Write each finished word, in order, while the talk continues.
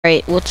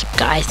Alright, what's up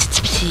guys,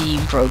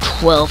 it's Bro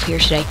 12 here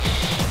today,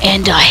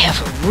 and I have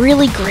a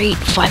really great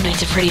Five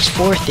Nights at Freddy's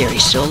 4 theory,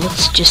 so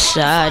let's just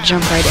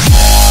jump right in.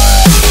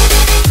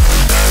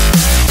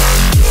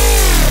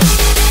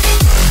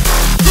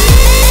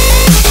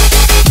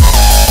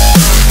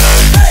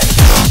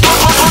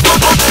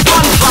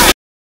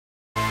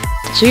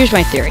 So here's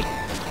my theory.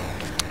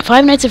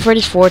 Five Nights at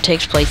Freddy's 4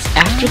 takes place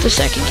after the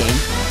second game,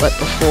 but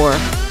before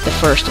the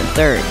first and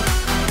third.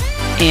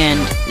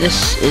 And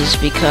this is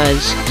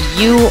because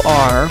you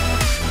are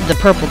the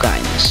purple guy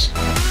in this.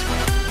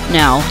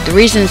 Now, the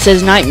reason it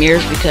says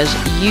nightmares because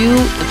you,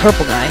 the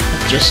purple guy,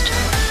 have just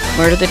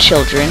murdered the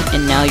children,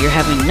 and now you're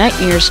having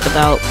nightmares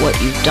about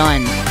what you've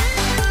done.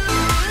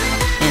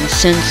 And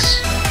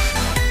since,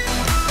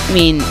 I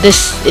mean,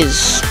 this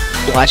is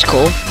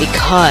logical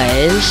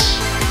because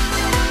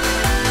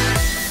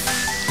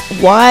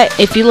why?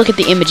 If you look at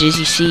the images,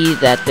 you see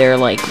that they're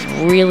like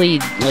really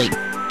like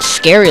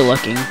scary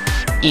looking.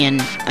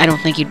 And I don't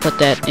think you'd put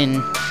that in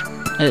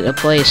a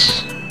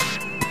place.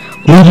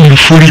 Welcome to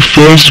Freddy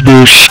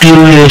Fazbear's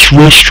scary ass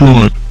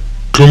restaurant.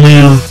 Come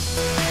here.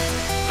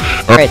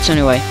 Alright, so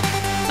anyway,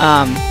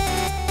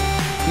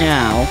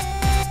 now,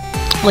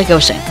 like I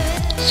was saying,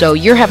 so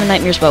you're having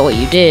nightmares about what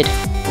you did,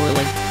 or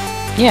like,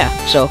 yeah,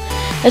 so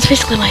that's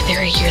basically my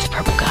theory. You're the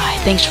purple guy.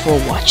 Thanks for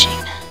watching.